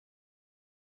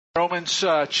Romans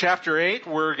chapter 8,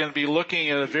 we're going to be looking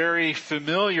at a very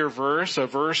familiar verse, a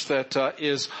verse that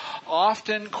is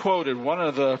often quoted,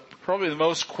 probably the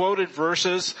most quoted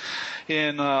verses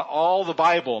in all the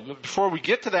Bible. But before we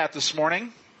get to that this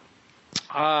morning,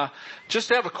 just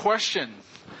have a question.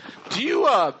 Do you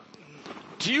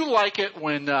like it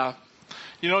when,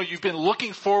 you've been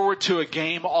looking forward to a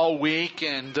game all week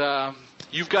and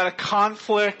you've got a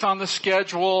conflict on the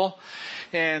schedule,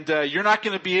 and you're not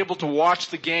going to be able to watch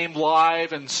the game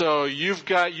live, and so you've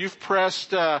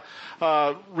pressed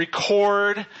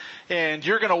record, and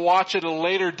you're going to watch it at a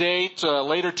later date,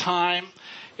 later time,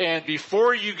 and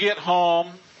before you get home,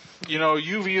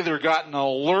 you've either gotten an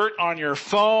alert on your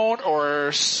phone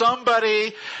or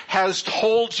somebody has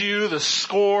told you the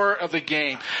score of the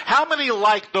game. How many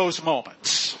like those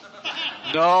moments?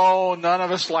 No, none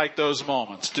of us like those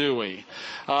moments, do we?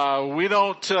 We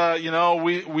don't,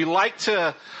 we like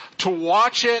to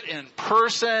watch it in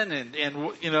person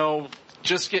and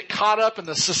just get caught up in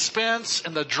the suspense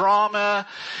and the drama.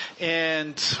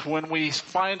 And when we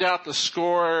find out the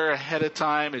score ahead of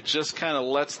time, it just kind of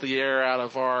lets the air out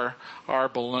of our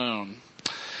balloon.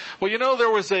 Well,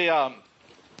 there was a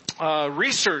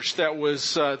research that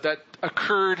was, that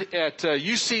occurred at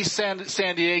UC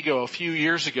San Diego a few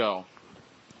years ago.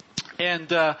 And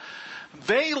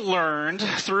they learned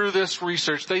through this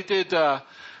research, they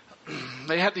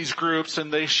had these groups,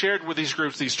 and they shared with these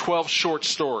groups these 12 short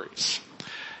stories.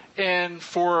 And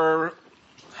for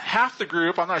half the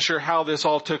group, I'm not sure how this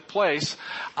all took place,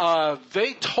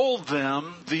 they told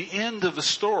them the end of the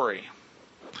story.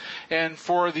 And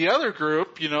for the other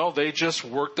group, they just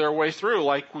worked their way through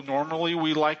like normally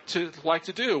we like to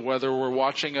do, whether we're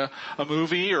watching a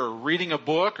movie or reading a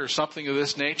book or something of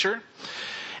this nature.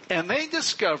 And they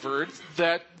discovered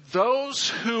that those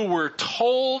who were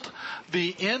told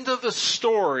the end of the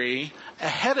story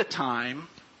ahead of time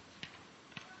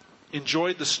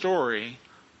enjoyed the story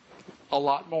a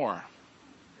lot more.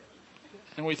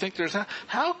 And we think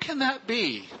how can that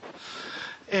be?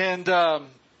 And,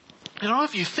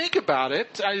 if you think about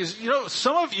it,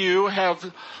 some of you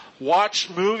have watched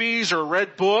movies or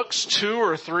read books 2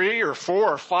 or 3 or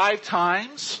 4 or 5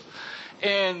 times.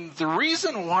 And the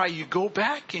reason why you go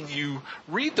back and you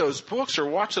read those books or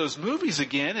watch those movies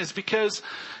again is because,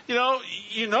 you know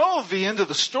the end of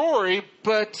the story,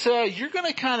 but you're going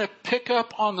to kind of pick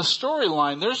up on the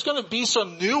storyline. There's going to be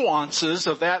some nuances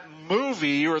of that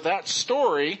movie or that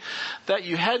story that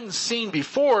you hadn't seen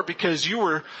before because you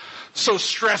were so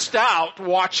stressed out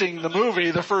watching the movie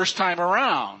the first time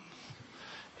around.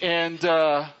 And,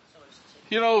 for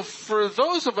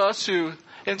those of us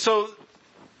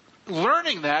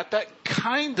learning that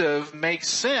kind of makes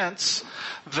sense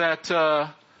that,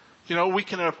 we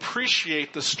can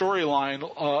appreciate the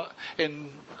storyline,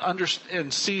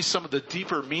 and see some of the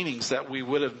deeper meanings that we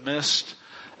would have missed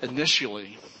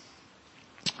initially.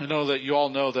 I know that you all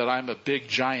know that I'm a big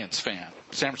Giants fan,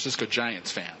 San Francisco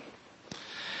Giants fan.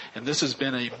 And this has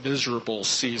been a miserable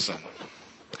season.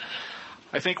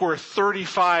 I think we're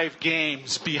 35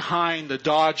 games behind the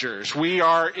Dodgers. We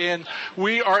are in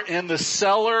the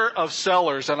cellar of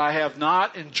cellars, and I have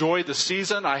not enjoyed the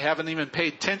season. I haven't even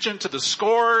paid attention to the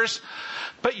scores.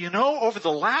 But over the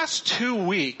last 2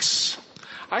 weeks,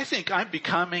 I think I'm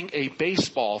becoming a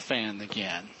baseball fan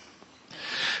again.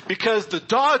 Because the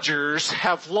Dodgers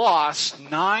have lost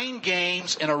 9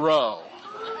 games in a row.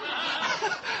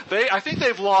 I think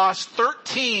they've lost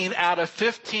 13 out of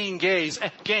 15 games.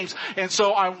 And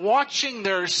so I'm watching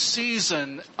their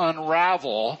season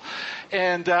unravel.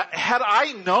 And had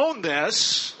I known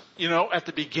this, at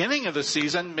the beginning of the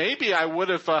season, maybe I would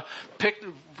have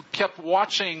kept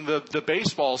watching the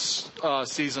baseball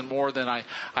season more than I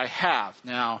have.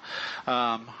 Now,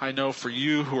 I know for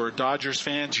you who are Dodgers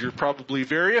fans, you're probably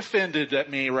very offended at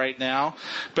me right now.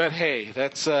 But hey,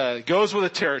 that's goes with the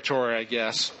territory, I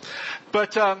guess.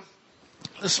 But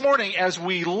this morning, as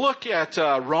we look at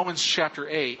Romans chapter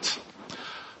 8,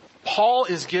 Paul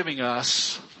is giving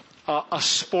us a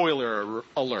spoiler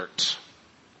alert.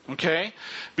 Okay?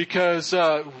 Because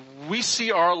we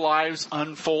see our lives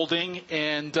unfolding,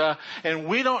 and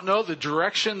we don't know the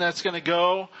direction that's going to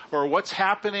go, or what's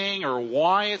happening, or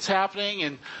why it's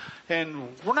happening, and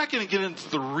we're not going to get into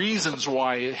the reasons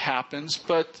why it happens,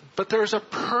 but there's a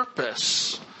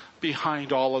purpose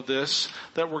behind all of this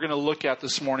that we're going to look at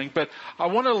this morning. But I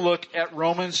want to look at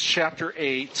Romans chapter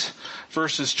 8,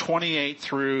 verses 28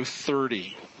 through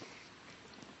 30.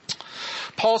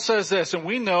 Paul says this, and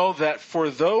we know that for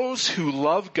those who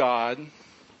love God,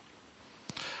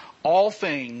 all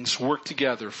things work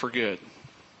together for good,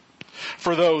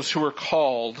 for those who are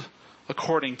called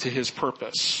according to his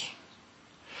purpose.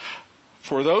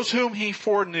 For those whom he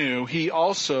foreknew, he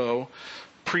also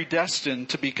predestined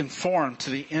to be conformed to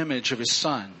the image of his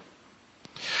Son,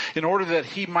 in order that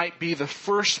he might be the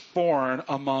firstborn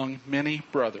among many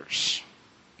brothers.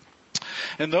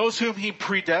 And those whom he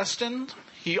predestined,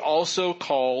 he also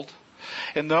called.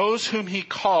 And those whom he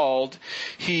called,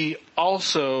 he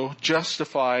also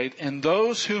justified. And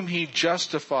those whom he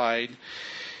justified,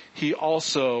 he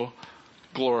also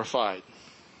glorified.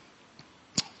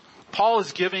 Paul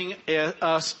is giving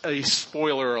us a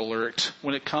spoiler alert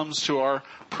when it comes to our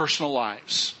personal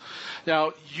lives.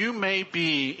 Now, you may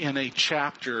be in a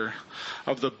chapter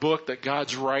of the book that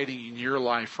God's writing in your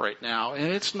life right now,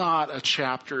 and it's not a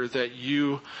chapter that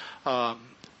you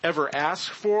ever asked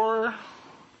for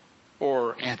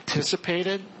or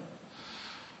anticipated.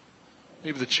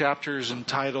 Maybe the chapter is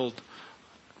entitled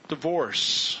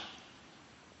Divorce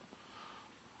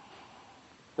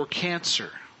or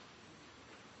Cancer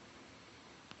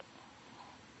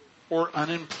or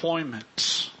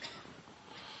Unemployment.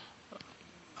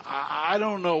 I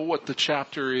don't know what the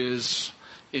chapter is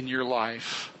in your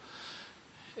life,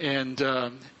 and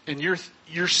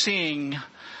you're seeing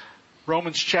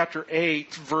Romans chapter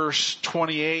 8 verse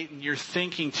 28, and you're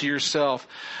thinking to yourself,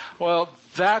 well,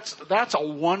 that's a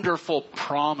wonderful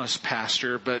promise,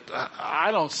 Pastor, but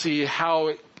I don't see how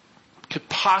it could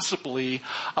possibly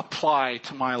apply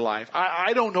to my life.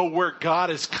 I don't know where God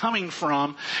is coming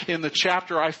from in the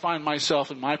chapter I find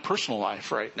myself in my personal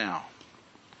life right now.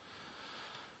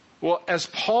 Well, as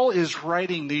Paul is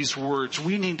writing these words,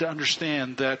 we need to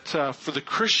understand that for the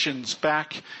Christians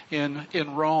back in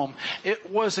Rome, it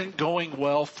wasn't going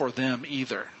well for them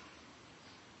either.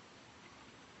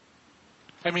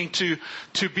 I mean, to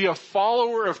be a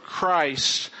follower of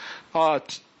Christ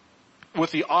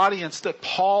with the audience that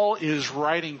Paul is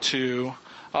writing to,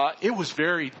 it was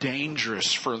very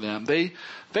dangerous for them. They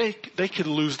could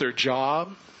lose their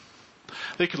job.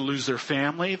 They could lose their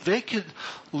family. They could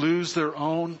lose their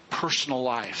own personal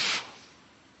life.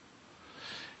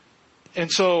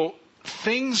 And so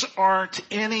things aren't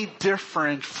any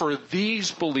different for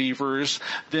these believers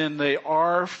than they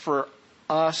are for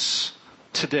us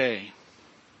today.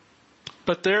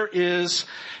 But there is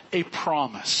a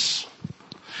promise.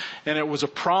 And it was a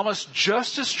promise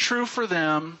just as true for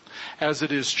them as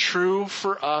it is true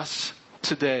for us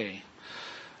today.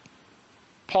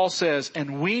 Paul says,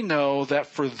 and we know that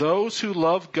for those who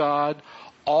love God,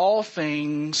 all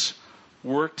things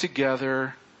work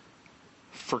together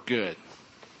for good.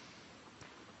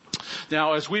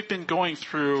 Now, as we've been going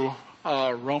through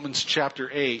Romans chapter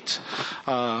 8,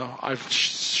 I've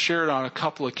shared on a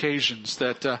couple occasions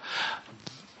that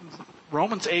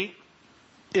Romans 8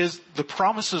 is the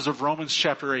promises of Romans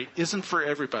chapter 8 isn't for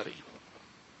everybody.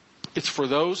 It's for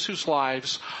those whose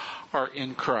lives are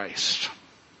in Christ.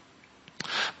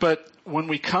 But when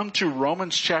we come to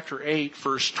Romans chapter 8,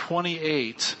 verse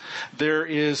 28, there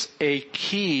is a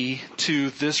key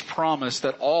to this promise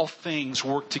that all things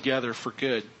work together for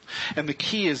good. And the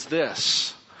key is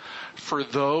this: for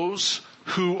those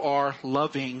who are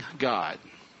loving God.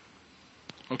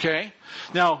 Okay?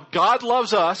 Now, God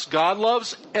loves us. God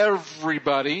loves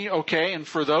everybody. Okay? And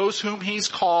for those whom He's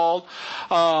called,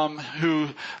 who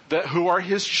are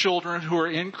His children, who are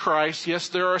in Christ, yes,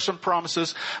 there are some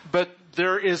promises, but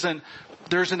there's an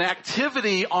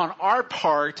activity on our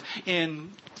part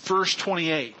in verse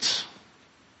 28.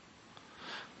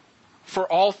 For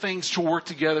all things to work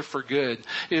together for good,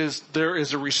 there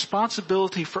is a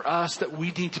responsibility for us that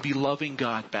we need to be loving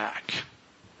God back.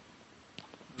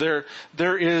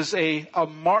 There is a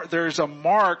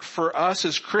mark for us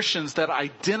as Christians that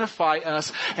identify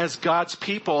us as God's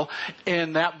people,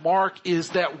 and that mark is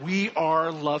that we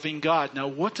are loving God. Now,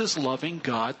 what does loving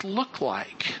God look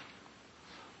like?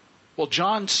 Well,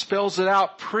 John spells it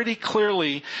out pretty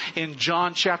clearly in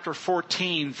John chapter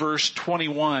 14, verse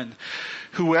 21.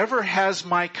 Whoever has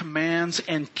my commands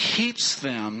and keeps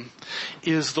them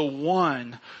is the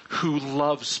one who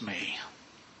loves me.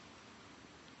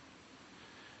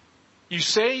 You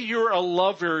say you're a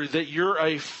lover, that you're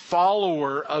a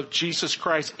follower of Jesus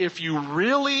Christ. If you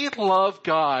really love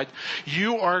God,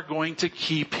 you are going to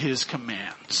keep His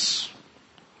commands.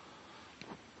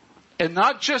 And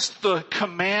not just the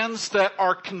commands that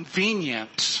are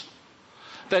convenient,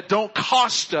 that don't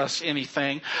cost us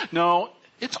anything. No,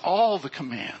 it's all the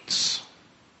commands.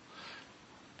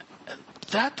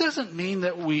 That doesn't mean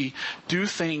that we do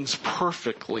things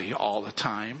perfectly all the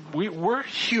time. We're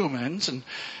humans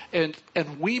and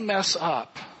we mess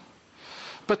up.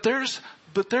 But there's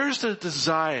a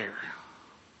desire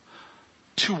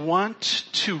to want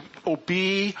to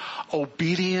be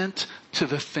obedient to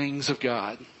the things of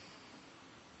God.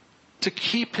 to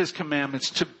keep his commandments,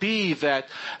 to be that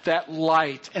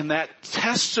light and that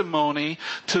testimony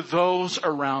to those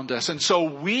around us. And so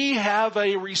we have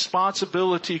a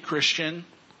responsibility, Christian,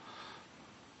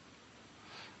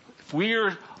 if we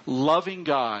are loving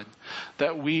God,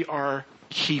 that we are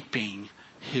keeping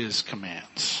his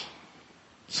commands.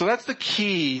 So that's the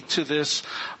key to this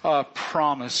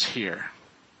promise here.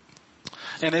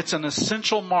 And it's an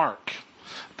essential mark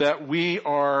that we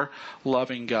are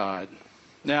loving God.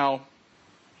 Now,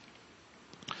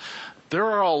 there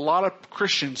are a lot of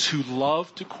Christians who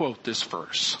love to quote this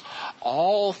verse.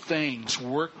 All things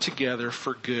work together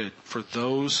for good for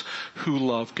those who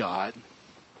love God.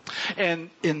 And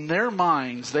in their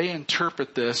minds, they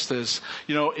interpret this as,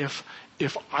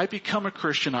 if I become a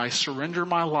Christian, I surrender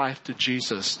my life to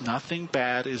Jesus, nothing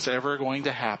bad is ever going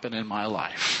to happen in my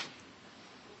life.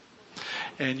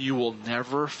 And you will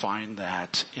never find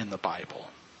that in the Bible.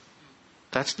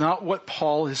 That's not what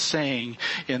Paul is saying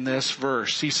in this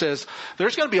verse. He says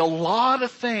there's going to be a lot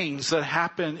of things that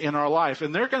happen in our life,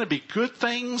 and there are going to be good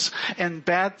things and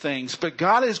bad things, but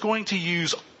God is going to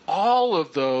use all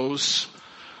of those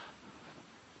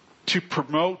to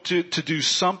promote, to do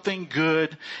something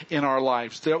good in our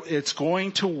lives. It's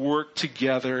going to work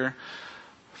together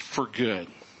for good.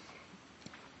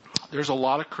 There's a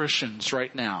lot of Christians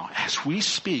right now, as we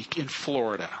speak in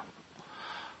Florida,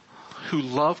 who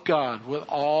love God with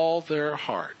all their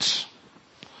hearts,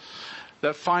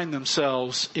 that find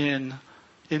themselves in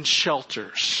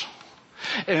shelters.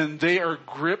 And they are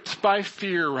gripped by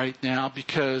fear right now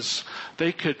because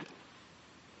they could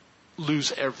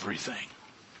lose everything.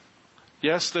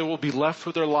 Yes, they will be left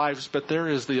with their lives, but there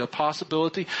is the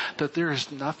possibility that there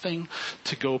is nothing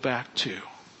to go back to.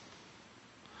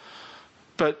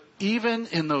 But even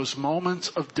in those moments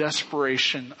of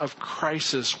desperation, of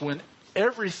crisis, when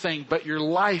everything but your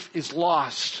life is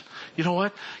lost, you know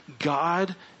what?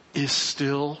 God is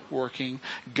still working.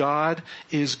 God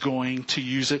is going to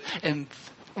use it. And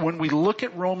when we look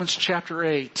at Romans chapter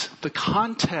 8, the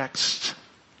context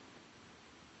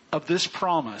of this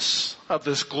promise, of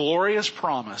this glorious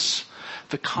promise,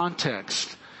 the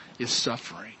context is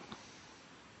suffering.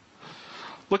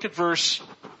 Look at verses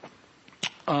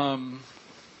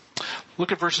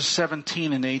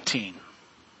 17 and 18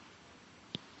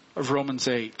 of Romans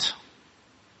 8.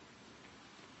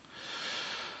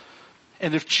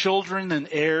 And if children, then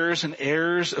heirs and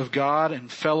heirs of God and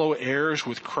fellow heirs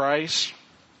with Christ,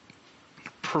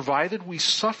 provided we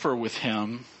suffer with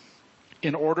him,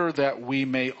 in order that we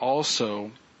may also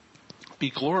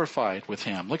be glorified with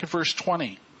him. Look at verse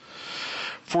 20.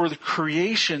 For the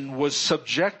creation was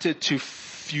subjected to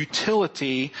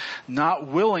futility, not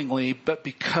willingly, but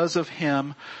because of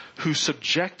him who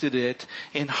subjected it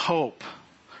in hope.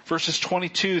 Verses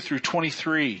 22 through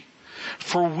 23.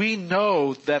 For we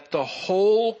know that the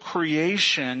whole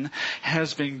creation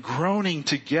has been groaning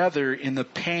together in the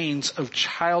pains of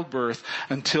childbirth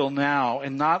until now.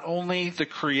 And not only the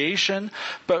creation,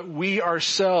 but we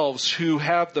ourselves who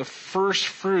have the first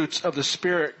fruits of the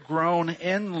Spirit groan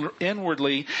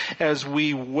inwardly as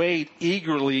we wait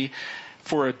eagerly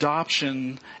for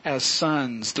adoption as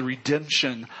sons, the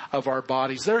redemption of our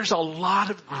bodies. There's a lot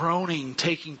of groaning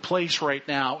taking place right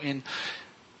now in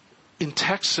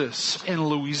Texas, in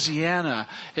Louisiana,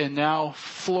 and now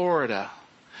Florida.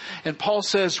 And Paul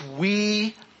says,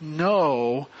 we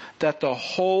know that the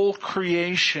whole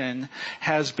creation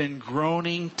has been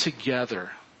groaning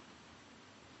together.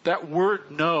 That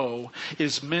word know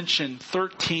is mentioned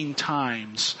 13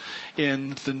 times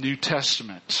in the New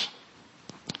Testament.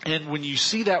 And when you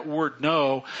see that word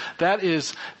know,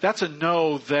 that's a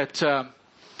know that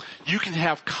you can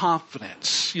have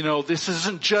confidence. This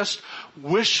isn't just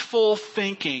wishful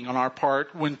thinking on our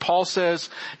part. When Paul says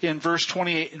in verse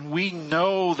 28, and we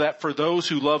know that for those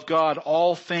who love God,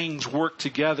 all things work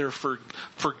together for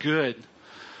good.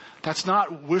 That's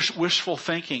not wishful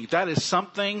thinking. That is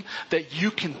something that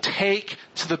you can take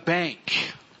to the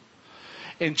bank.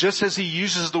 And just as he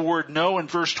uses the word know in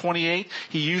verse 28,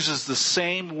 he uses the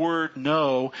same word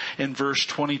know in verse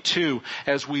 22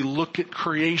 as we look at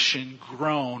creation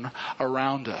groan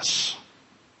around us.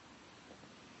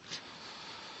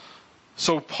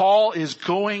 So Paul is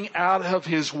going out of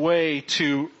his way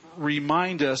to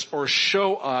remind us or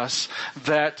show us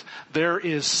that there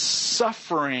is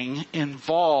suffering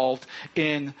involved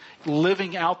in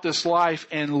living out this life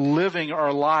and living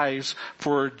our lives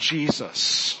for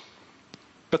Jesus.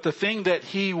 But the thing that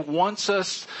he wants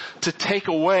us to take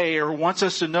away or wants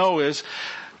us to know is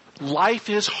life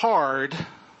is hard,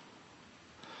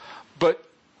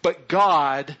 but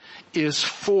God is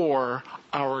for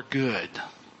our good.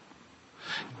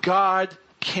 God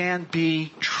can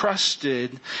be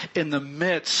trusted in the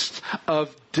midst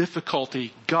of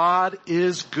difficulty. God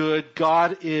is good.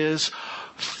 God is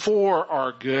for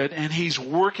our good, and He's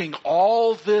working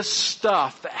all this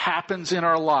stuff that happens in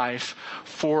our life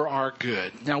for our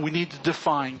good. Now we need to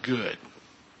define good.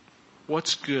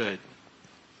 What's good?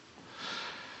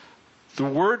 The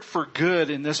word for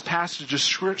good in this passage of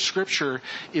Scripture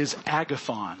is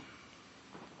agathon.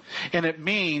 And it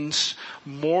means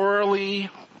morally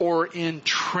or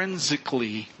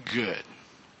intrinsically good.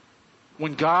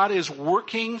 When God is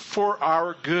working for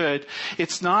our good,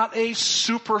 it's not a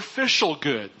superficial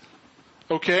good.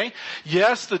 Okay?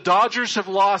 Yes, the Dodgers have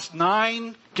lost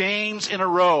 9 games in a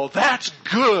row. That's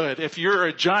good if you're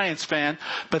a Giants fan,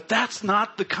 but that's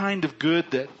not the kind of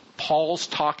good that Paul's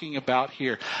talking about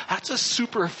here. That's a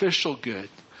superficial good.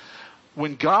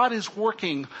 When God is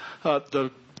working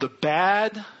the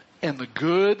bad and the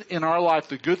good in our life,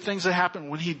 the good things that happen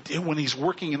when He's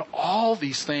working in all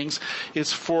these things,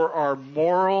 it's for our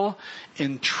moral,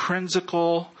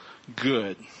 intrinsical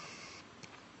good.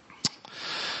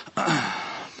 I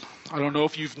don't know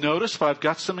if you've noticed, but I've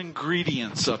got some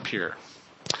ingredients up here.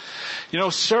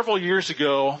 Several years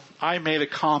ago, I made a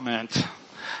comment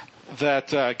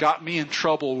that got me in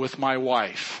trouble with my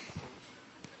wife.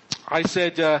 I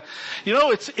said,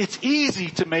 it's easy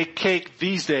to make cake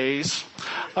these days.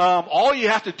 All you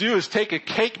have to do is take a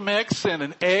cake mix and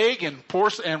an egg and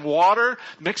and water,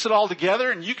 mix it all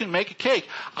together, and you can make a cake.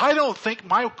 I don't think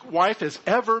my wife has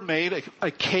ever made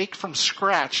a cake from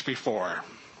scratch before.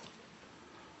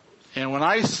 And when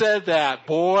I said that,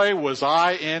 boy, was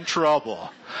I in trouble.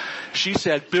 She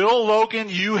said, Bill Logan,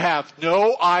 you have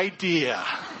no idea.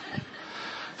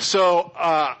 So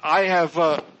I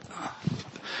have...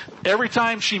 Every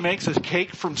time she makes a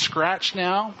cake from scratch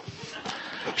now,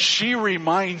 she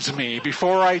reminds me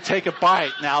before I take a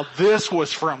bite, now this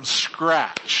was from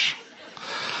scratch.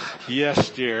 Yes,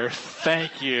 dear.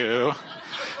 Thank you.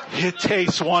 It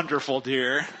tastes wonderful,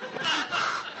 dear.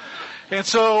 And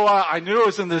so I knew it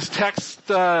was in this text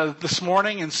this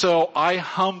morning, and so I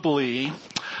humbly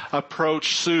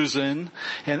approached Susan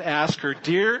and asked her,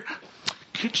 dear,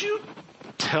 could you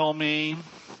tell me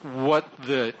what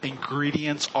the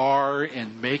ingredients are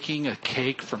in making a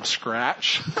cake from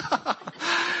scratch?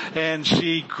 And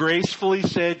she gracefully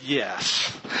said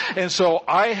yes. And so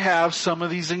I have some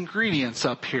of these ingredients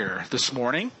up here this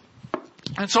morning.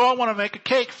 And so I want to make a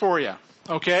cake for you.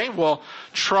 Okay? Well,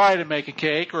 try to make a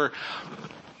cake or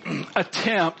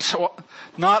attempt,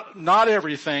 not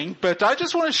everything, but I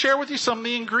just want to share with you some of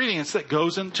the ingredients that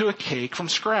goes into a cake from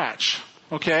scratch.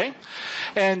 Okay?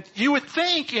 And you would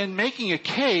think in making a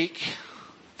cake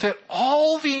that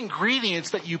all the ingredients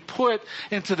that you put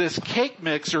into this cake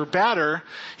mix or batter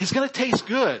is going to taste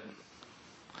good.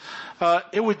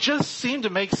 It would just seem to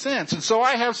make sense. And so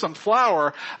I have some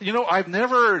flour. I've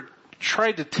never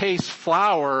tried to taste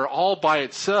flour all by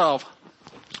itself.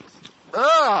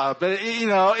 But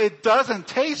it doesn't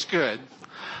taste good.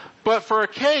 But for a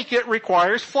cake, it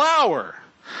requires flour.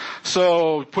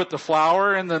 So put the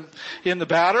flour in the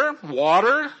batter.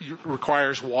 Water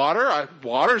requires water.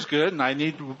 Water's good, and I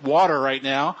need water right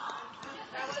now.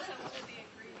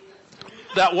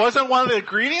 That wasn't one of the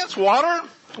ingredients. Water?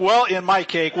 Well, in my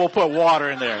cake, we'll put water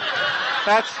in there.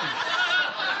 That's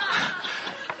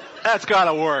got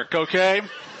to work, okay?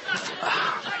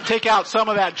 Take out some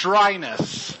of that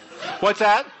dryness. What's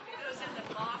that?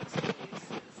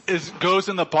 It goes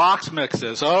in the box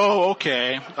mixes. Oh,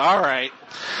 okay. All right.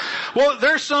 Well,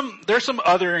 there's some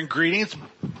other ingredients.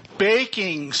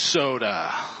 Baking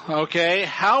soda. Okay?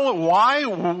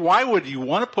 Why would you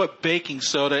want to put baking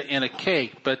soda in a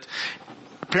cake? But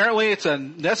apparently it's a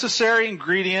necessary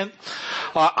ingredient.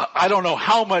 I don't know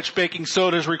how much baking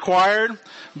soda is required,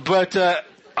 but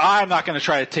I'm not going to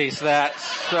try to taste that.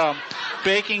 So,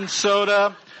 baking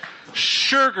soda.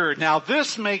 Sugar. Now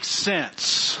this makes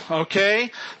sense, okay?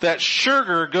 That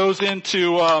sugar goes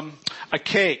into a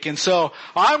cake. And so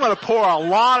I'm going to pour a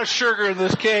lot of sugar in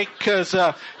this cake because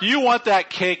you want that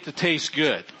cake to taste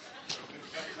good.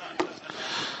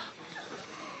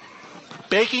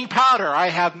 Baking powder. I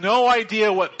have no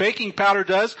idea what baking powder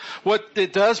does, what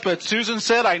it does, but Susan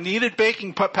said I needed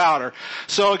baking powder.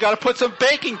 So I got to put some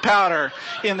baking powder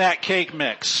in that cake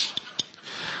mix.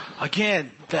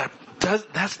 Again,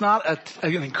 that's not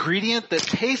an ingredient that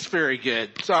tastes very good.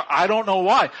 So I don't know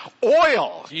why.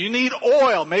 Oil. You need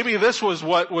oil. Maybe this was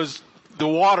what the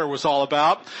water was all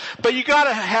about. But you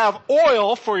gotta have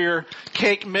oil for your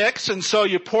cake mix, and so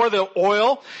you pour the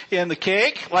oil in the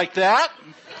cake like that.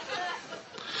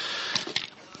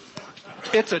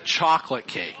 It's a chocolate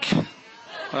cake.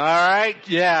 All right.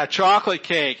 Yeah, chocolate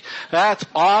cake. That's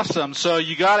awesome. So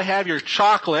you got to have your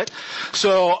chocolate.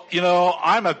 So,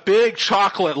 I'm a big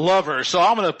chocolate lover, so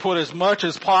I'm going to put as much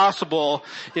as possible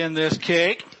in this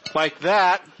cake, like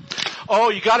that. Oh,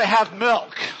 you got to have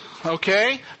milk.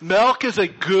 Okay? Milk is a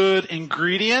good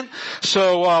ingredient.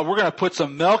 So, we're going to put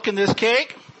some milk in this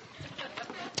cake.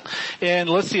 And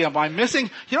let's see, am I missing?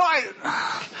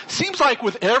 Seems like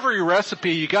with every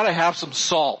recipe, you gotta have some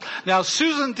salt. Now,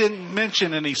 Susan didn't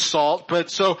mention any salt, but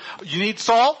so, you need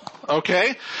salt?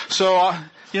 Okay. So,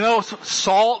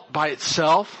 salt by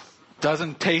itself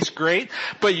doesn't taste great,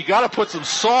 but you gotta put some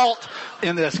salt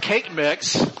in this cake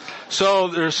mix. So,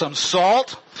 there's some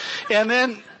salt. And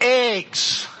then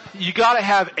eggs. You gotta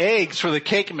have eggs for the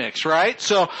cake mix, right?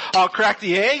 So I'll crack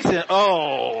the eggs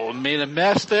and, made a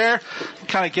mess there.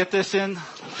 Kind of get this in.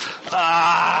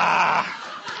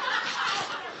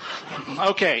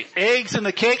 Okay, eggs in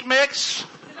the cake mix.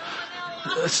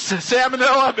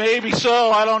 Salmonella, maybe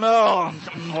so, I don't know.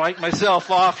 Wipe myself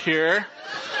off here.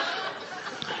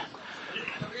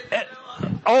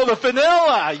 Oh, the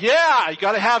vanilla. Yeah, you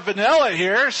gotta have vanilla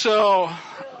here. So,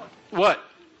 what?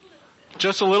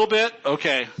 Just a little bit?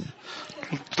 Okay.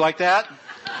 Like that?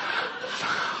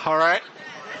 Alright.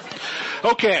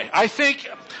 Okay, I think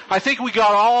we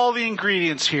got all the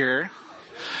ingredients here.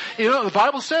 The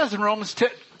Bible says in Romans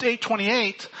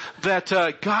 8:28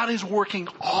 that God is working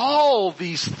all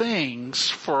these things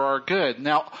for our good.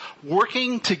 Now,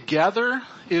 working together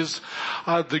is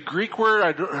the Greek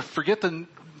word, I forget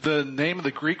the name of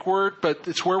the Greek word, but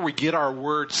it's where we get our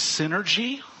word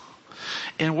synergy.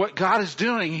 And what God is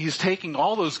doing, He's taking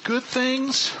all those good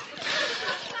things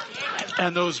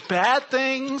and those bad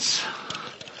things,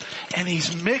 and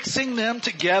He's mixing them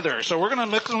together. So we're going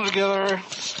to mix them together,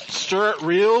 stir it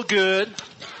real good.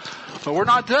 But we're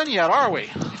not done yet, are we?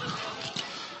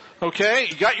 Okay,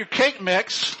 you got your cake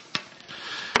mix,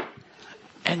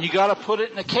 and you got to put it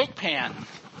in a cake pan.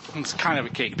 It's kind of a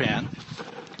cake pan.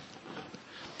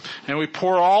 And we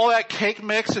pour all that cake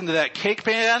mix into that cake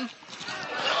pan.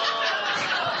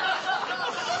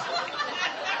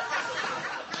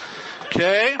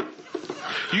 Okay?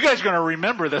 You guys are going to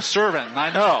remember this servant,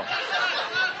 I know.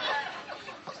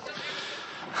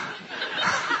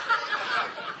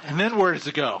 And then where does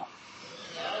it go?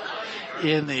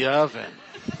 In the oven.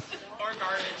 Or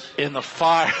garbage. In the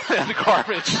fire. In the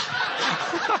garbage.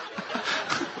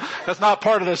 That's not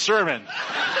part of the sermon.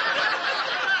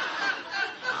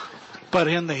 But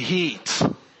in the heat.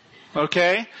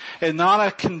 Okay? And not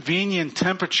a convenient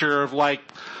temperature of like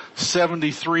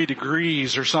 73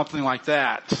 degrees or something like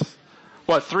that.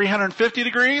 What, 350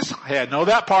 degrees? I know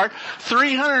that part.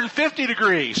 350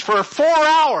 degrees for 4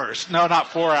 hours. No, not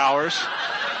 4 hours.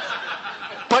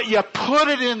 But you put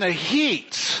it in the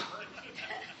heat.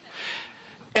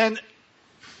 And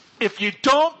if you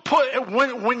don't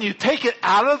when you take it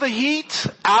out of the heat,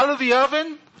 out of the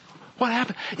oven, what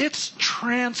happened? It's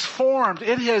transformed.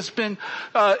 It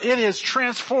has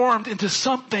transformed into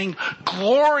something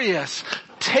glorious,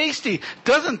 tasty.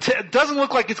 Doesn't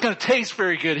look like it's going to taste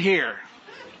very good here.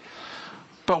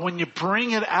 But when you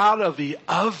bring it out of the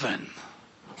oven,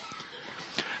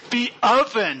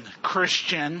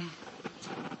 Christian,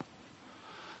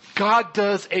 God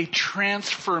does a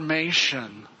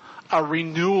transformation, a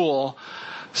renewal,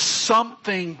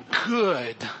 something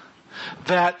good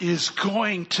that is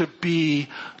going to be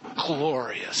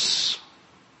glorious.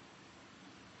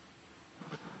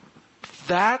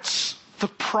 That's the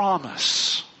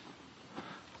promise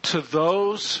to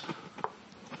those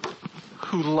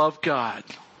who love God,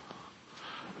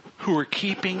 who are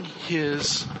keeping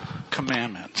His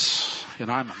commandments.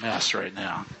 And I'm a mess right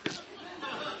now.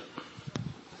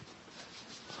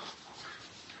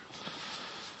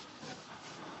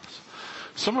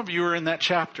 Some of you are in that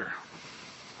chapter.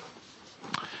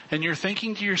 And you're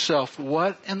thinking to yourself,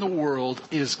 what in the world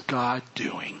is God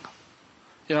doing?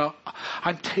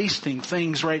 I'm tasting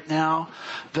things right now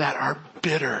that are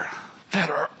bitter, that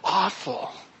are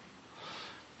awful.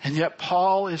 And yet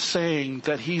Paul is saying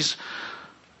that he's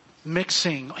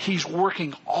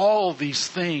working all these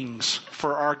things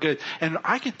for our good. And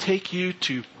I could take you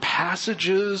to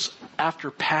passages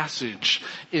after passage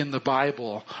in the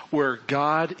Bible where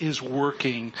God is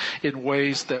working in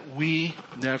ways that we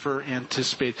never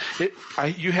anticipate.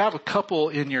 You have a couple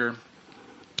in your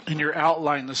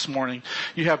outline this morning.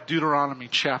 You have Deuteronomy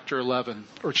chapter 11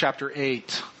 or chapter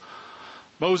 8.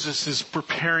 Moses is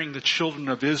preparing the children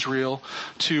of Israel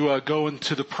to go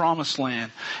into the promised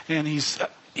land, and he's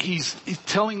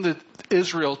telling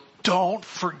Israel, don't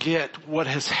forget what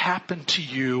has happened to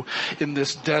you in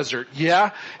this desert. Yeah,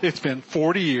 it's been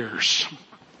 40 years.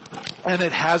 And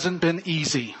it hasn't been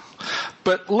easy.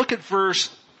 But look at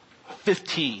verse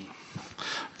 15.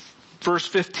 Verse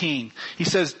 15. He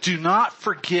says, do not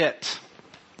forget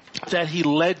that he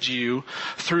led you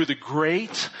through the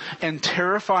great and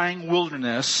terrifying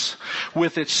wilderness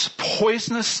with its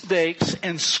poisonous snakes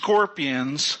and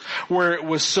scorpions where it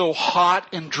was so hot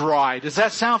and dry. Does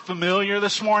that sound familiar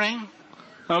this morning?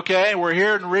 Okay, we're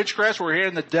here in Ridgecrest. We're here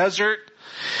in the desert.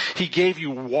 He gave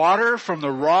you water from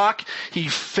the rock. He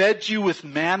fed you with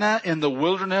manna in the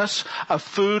wilderness, a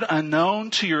food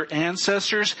unknown to your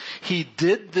ancestors. He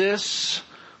did this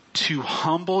to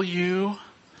humble you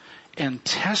and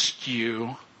test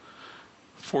you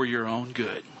for your own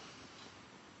good.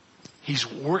 He's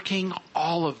working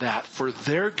all of that for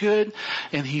their good,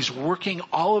 and he's working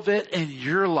all of it in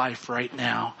your life right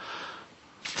now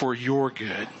for your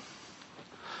good.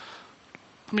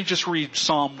 Let me just read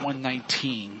Psalm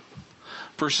 119,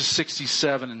 verses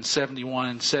 67 and 71.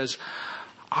 And says,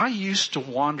 I used to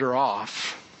wander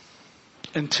off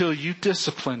until you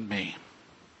disciplined me.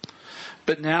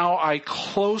 But now I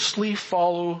closely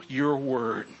follow your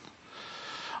word.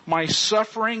 My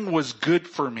suffering was good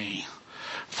for me,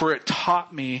 for it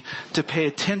taught me to pay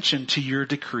attention to your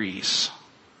decrees.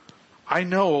 I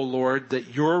know, O Lord,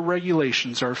 that your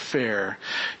regulations are fair.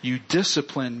 You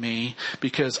discipline me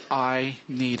because I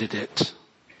needed it.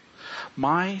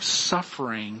 My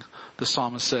suffering, the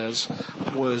psalmist says,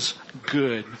 was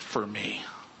good for me.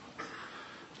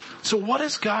 So what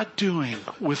is God doing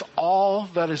with all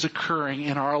that is occurring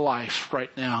in our life right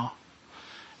now?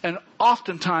 And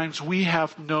oftentimes we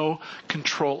have no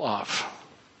control of.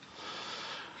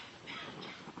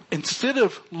 Instead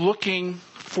of looking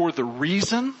for the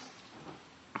reason,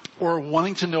 or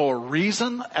wanting to know a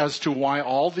reason as to why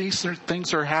all these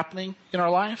things are happening in our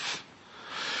life,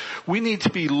 we need to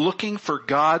be looking for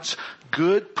God's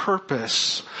good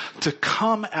purpose to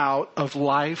come out of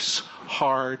life's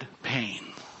hard pain.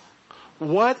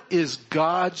 What is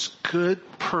God's good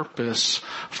purpose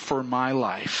for my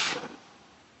life?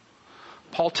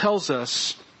 Paul tells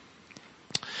us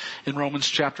in Romans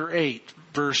chapter 8,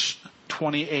 verse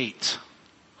 28,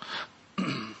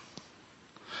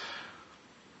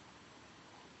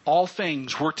 all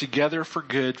things work together for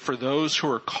good for those who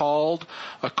are called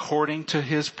according to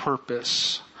his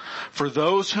purpose. For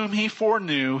those whom he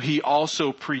foreknew, he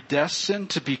also predestined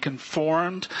to be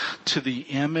conformed to the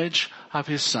image of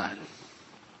his Son.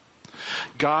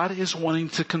 God is wanting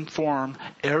to conform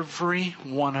every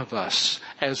one of us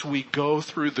as we go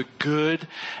through the good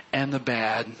and the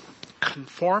bad.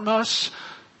 Conform us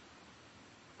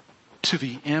to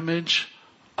the image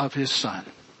of his Son.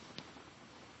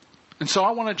 And so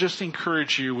I want to just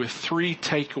encourage you with 3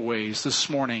 takeaways this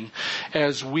morning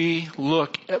as we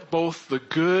look at both the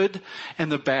good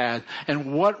and the bad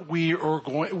and what we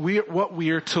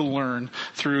are to learn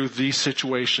through these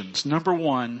situations. Number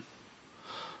 1,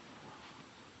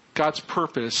 God's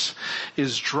purpose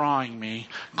is drawing me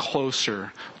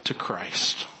closer to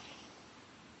Christ.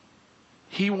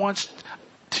 He wants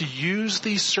to use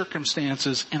these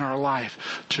circumstances in our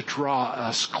life to draw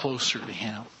us closer to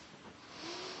him.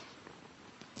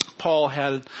 Paul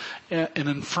had an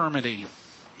infirmity.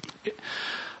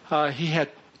 He had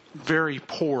very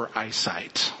poor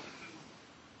eyesight.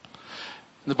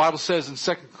 The Bible says in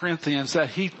 2 Corinthians that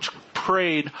he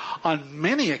prayed on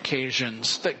many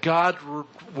occasions that God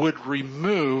would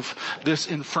remove this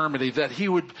infirmity, that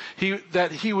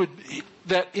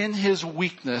in his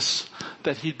weakness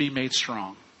that he'd be made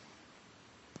strong.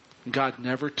 God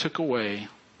never took away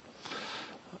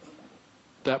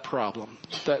that problem,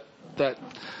 that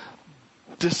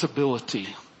disability,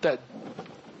 that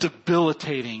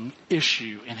debilitating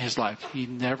issue in his life. He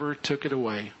never took it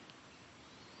away.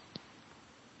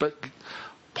 But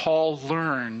Paul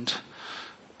learned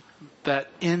that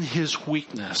in his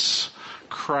weakness,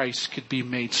 Christ could be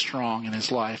made strong in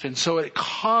his life. And so it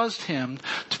caused him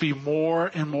to be more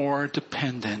and more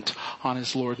dependent on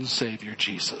his Lord and Savior,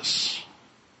 Jesus.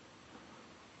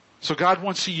 So God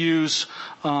wants to use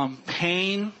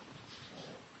pain,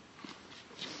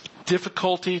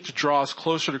 difficulty to draw us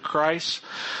closer to Christ.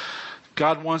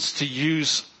 God wants to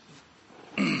use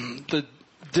the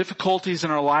difficulties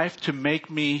in our life to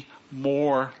make me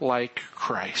more like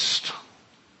Christ.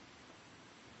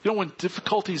 You know, when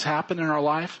difficulties happen in our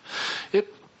life, it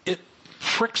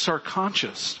pricks our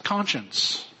conscience.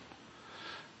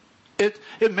 It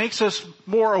makes us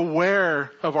more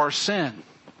aware of our sin.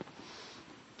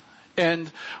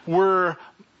 And we're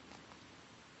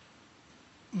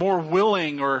more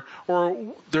willing or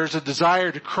there's a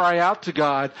desire to cry out to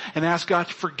God and ask God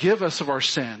to forgive us of our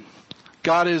sin.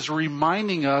 God is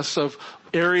reminding us of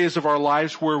areas of our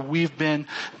lives where we've been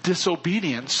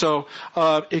disobedient. So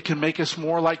it can make us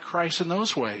more like Christ in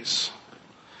those ways.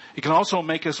 It can also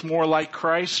make us more like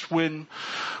Christ when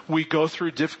we go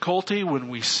through difficulty, when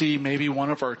we see maybe one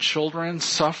of our children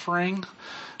suffering,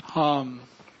 and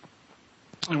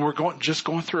we're going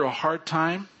through a hard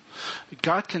time.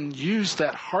 God can use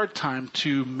that hard time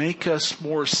to make us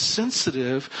more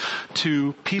sensitive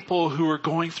to people who are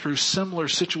going through similar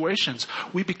situations.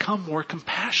 We become more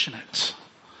compassionate.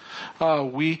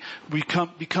 We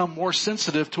become more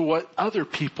sensitive to what other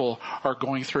people are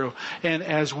going through. And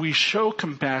as we show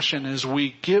compassion, as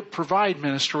we provide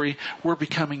ministry, we're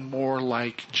becoming more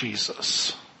like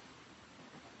Jesus.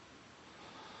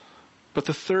 But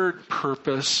the third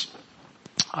purpose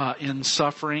in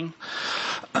suffering,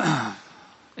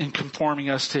 in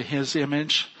conforming us to His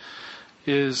image,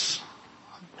 is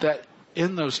that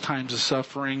in those times of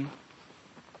suffering,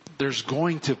 there's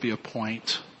going to be a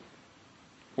point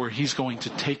where He's going to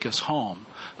take us home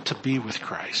to be with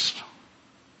Christ.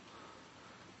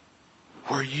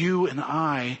 Where you and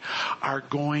I are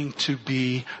going to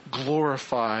be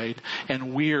glorified,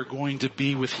 and we are going to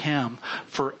be with Him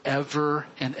forever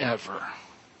and ever.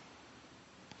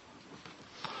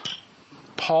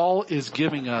 Paul is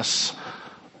giving us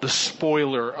the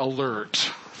spoiler alert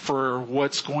for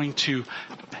what's going to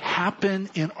happen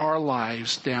in our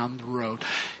lives down the road.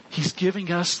 He's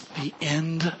giving us the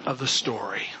end of the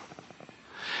story.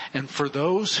 And for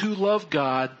those who love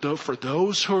God, though, for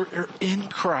those who are in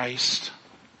Christ,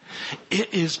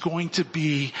 it is going to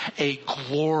be a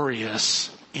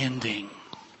glorious ending.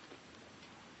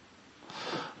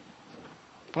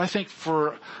 But I think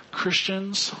for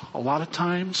Christians, a lot of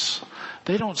times,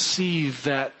 they don't see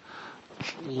that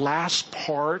last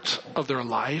part of their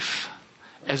life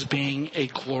as being a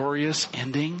glorious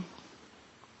ending.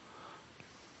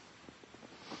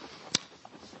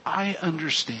 I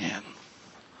understand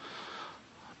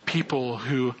people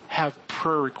who have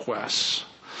prayer requests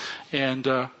and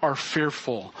are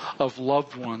fearful of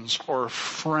loved ones or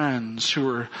friends who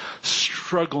are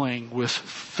struggling with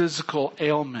physical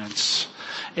ailments,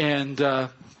 and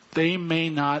they may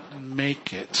not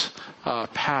make it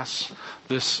past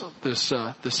this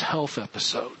health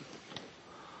episode.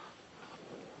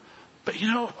 But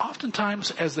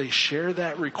oftentimes as they share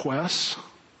that request,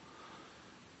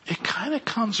 it kind of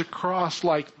comes across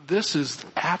like this is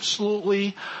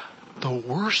absolutely the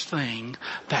worst thing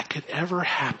that could ever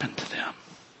happen to them.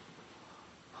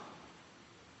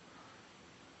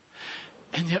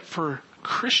 And yet for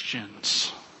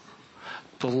Christians,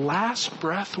 the last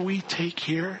breath we take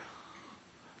here,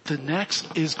 the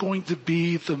next is going to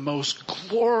be the most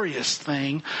glorious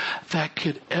thing that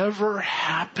could ever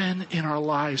happen in our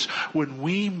lives when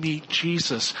we meet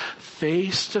Jesus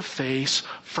face to face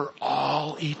for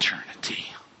all eternity.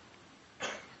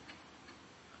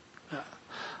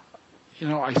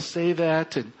 I say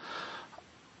that and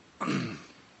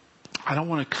I don't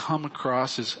want to come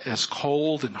across as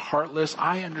cold and heartless.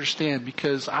 I understand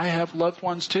because I have loved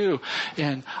ones too.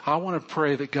 And I want to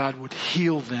pray that God would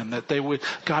heal them, that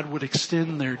God would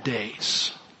extend their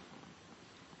days.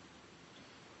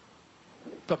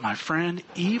 But my friend,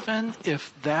 even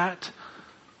if that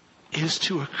is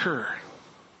to occur,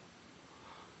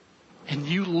 and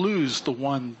you lose the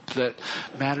one that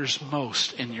matters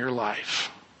most in your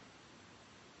life,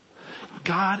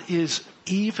 God is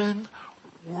even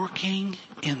working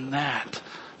in that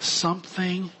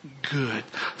something good,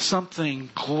 something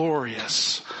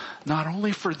glorious, not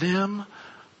only for them,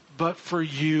 but for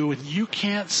you. And you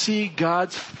can't see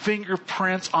God's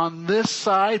fingerprints on this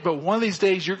side, but one of these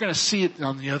days you're going to see it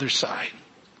on the other side.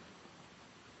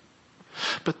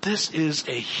 But this is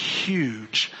a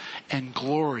huge and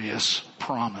glorious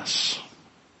promise.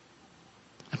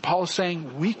 And Paul is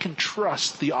saying we can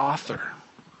trust the author.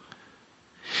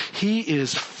 He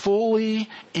is fully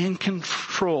in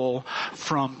control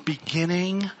from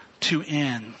beginning to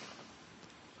end.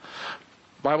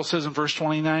 The Bible says in verse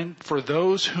 29, for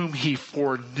those whom He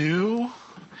foreknew,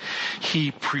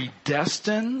 He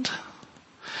predestined,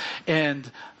 and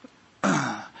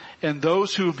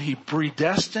those whom He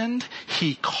predestined,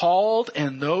 He called,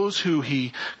 and those who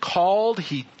He called,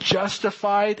 He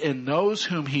justified, and those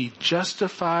whom He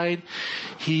justified,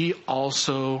 He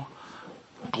also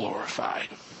glorified.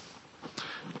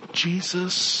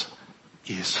 Jesus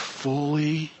is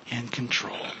fully in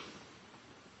control.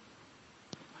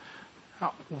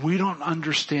 Now, we don't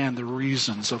understand the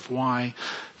reasons of why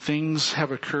things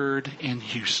have occurred in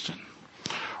Houston,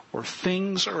 or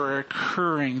things are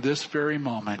occurring this very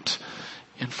moment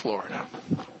in Florida.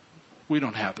 We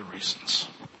don't have the reasons.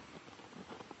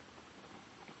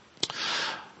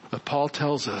 Paul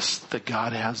tells us that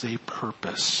God has a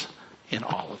purpose in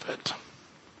all of it.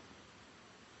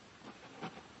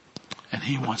 And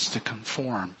he wants to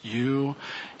conform you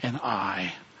and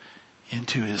I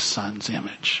into his Son's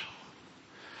image.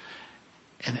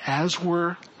 And as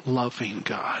we're loving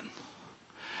God,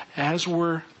 as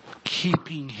we're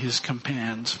keeping his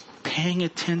commands, paying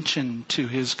attention to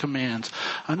his commands,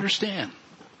 understand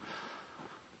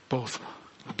both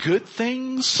good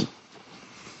things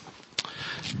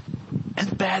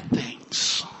and bad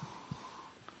things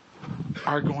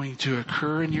are going to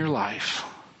occur in your life.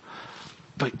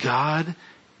 But God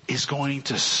is going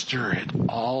to stir it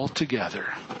all together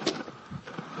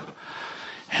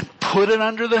and put it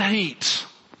under the heat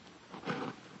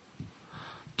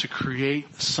to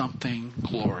create something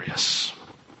glorious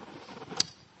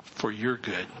for your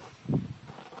good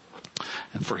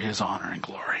and for his honor and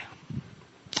glory.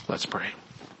 Let's pray.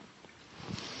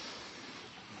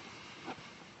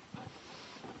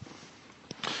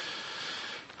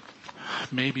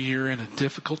 Maybe you're in a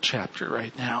difficult chapter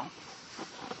right now.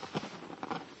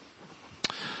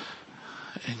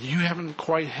 And you haven't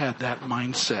quite had that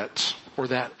mindset or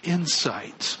that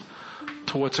insight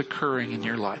to what's occurring in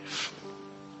your life.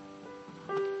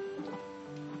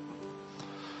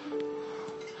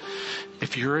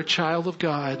 If you're a child of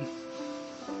God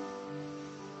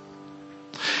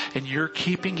and you're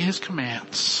keeping his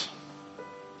commands,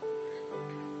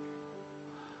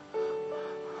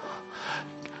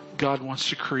 God wants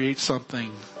to create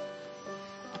something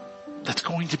that's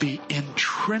going to be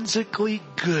intrinsically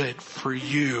good for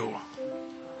you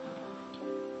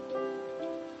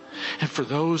and for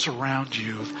those around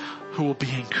you who will be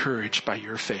encouraged by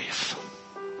your faith.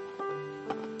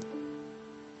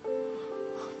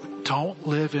 Don't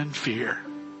live in fear.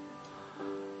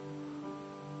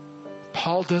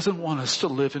 Paul doesn't want us to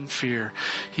live in fear.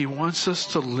 He wants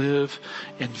us to live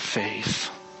in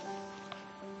faith,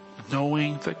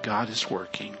 knowing that God is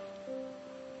working.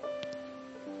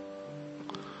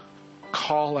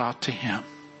 Call out to him.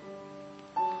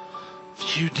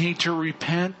 If you need to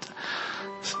repent,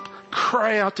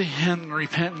 cry out to him in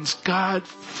repentance. God,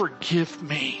 forgive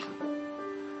me.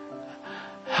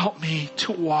 Help me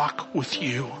to walk with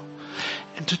you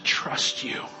and to trust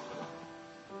you.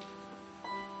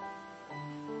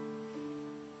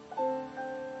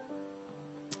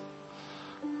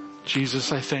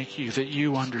 Jesus, I thank you that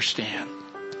you understand.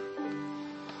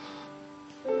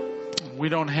 We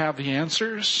don't have the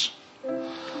answers,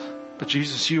 but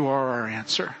Jesus, you are our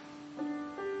answer.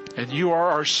 And you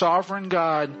are our sovereign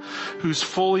God who's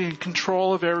fully in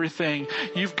control of everything.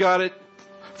 You've got it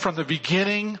from the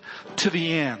beginning to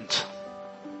the end.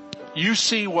 You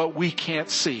see what we can't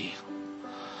see.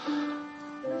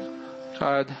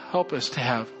 God, help us to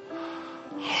have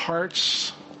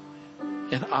hearts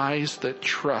and eyes that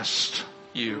trust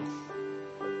you,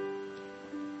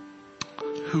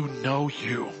 who know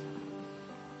you,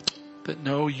 that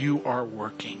know you are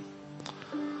working.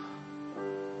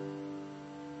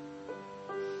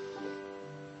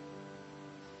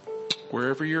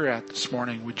 Wherever you're at this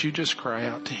morning, would you just cry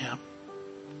out to him?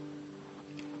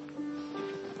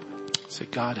 Say,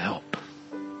 God, help.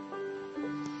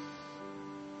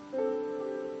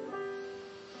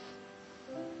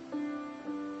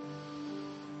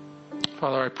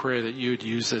 Father, I pray that you would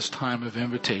use this time of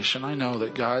invitation. I know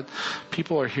that, God,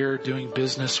 people are here doing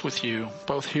business with you,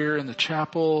 both here in the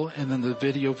chapel and in the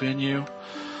video venue.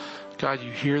 God,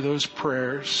 you hear those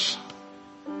prayers.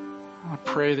 I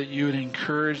pray that you would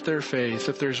encourage their faith.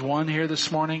 If there's one here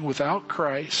this morning without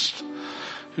Christ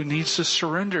who needs to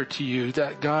surrender to you,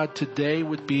 that, God, today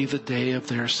would be the day of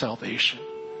their salvation.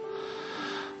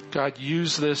 God,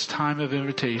 use this time of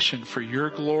invitation for your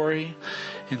glory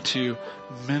and to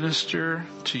minister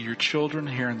to your children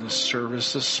here in this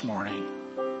service this morning.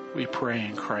 We pray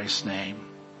in Christ's name.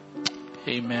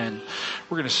 Amen.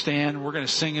 We're going to stand. We're going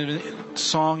to sing a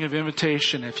song of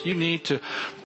invitation. If you need to